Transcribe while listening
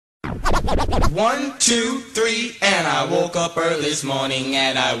1, 2, 3, and I woke up early this morning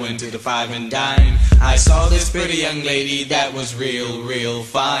and I went to the Five and Dime. I saw this pretty young lady that was real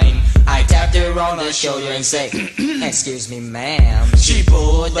fine. I tapped her on the shoulder and said, "Excuse me, ma'am." She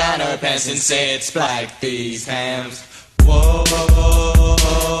pulled down her pants and said, "Splack these hams." Whoa,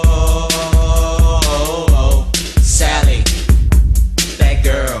 Sally, that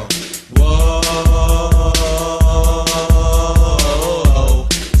girl. Whoa,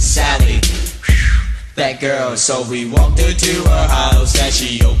 Sally, that girl. So we walked her to her house and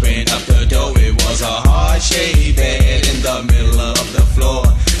she opened up the door. It was a heart-shaped bed in the middle of the floor.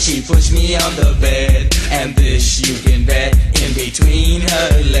 She pushed me on the bed, and this you can bet, in between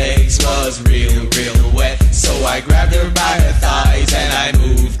her legs was real wet. So I grabbed her by her thighs and I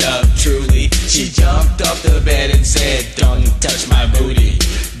moved up truly. She jumped off the bed and said, "Don't touch my booty.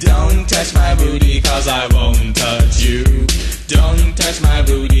 Don't touch my booty, cause I won't touch you. Don't touch my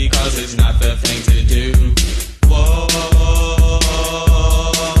booty, cause it's not the thing to do." Whoa,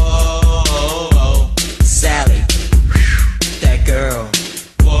 Sally, that girl.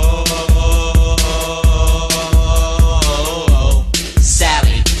 Whoa,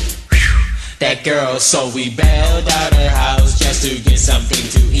 Sally, that girl. So we bailed out her house just to get something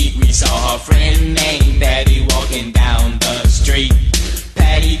to eat. We saw a friend named Patty walking down the street.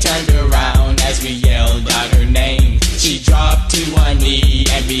 Patty turned around as we yelled out her name. She dropped to one knee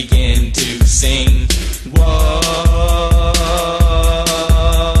and began to sing. Whoa,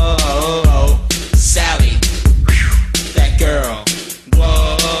 Sally, that girl.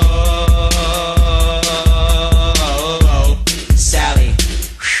 Whoa, Sally,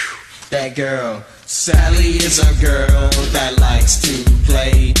 that girl. Sally is a girl that likes to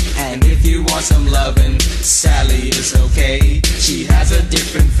play, and if you want some lovin', Sally is okay. She has a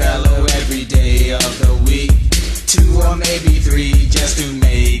different fellow every day of the week, 2 or maybe 3 just to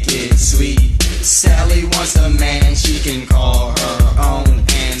make it sweet. Sally wants a man she can call her own,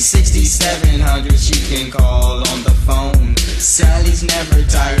 and 6700 she can call on the phone. Sally's never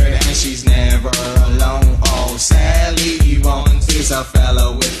tired and she's never alone. All Sally wants is a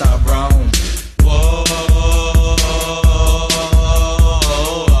fella with a brawn. Whoa,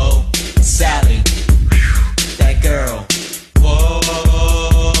 Sally, that girl. Whoa,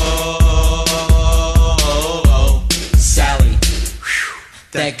 Sally,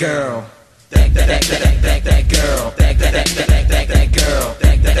 that girl. That girl. That girl. That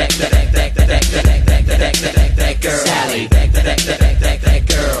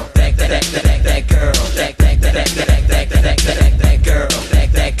girl.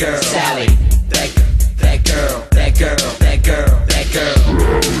 That girl. Sally. That girl. That girl. That girl. That girl. Sally. That girl. That girl. That girl. That girl.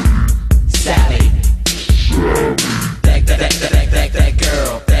 Sally. That girl. That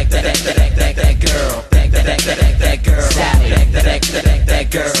girl. That girl. That girl. Sally.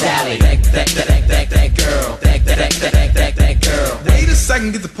 That girl. Sally. That girl. Wait a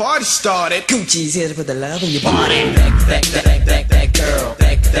second, get the party started. Gucci's here to put the love in your body. That girl.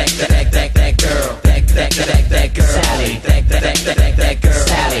 That girl. That girl.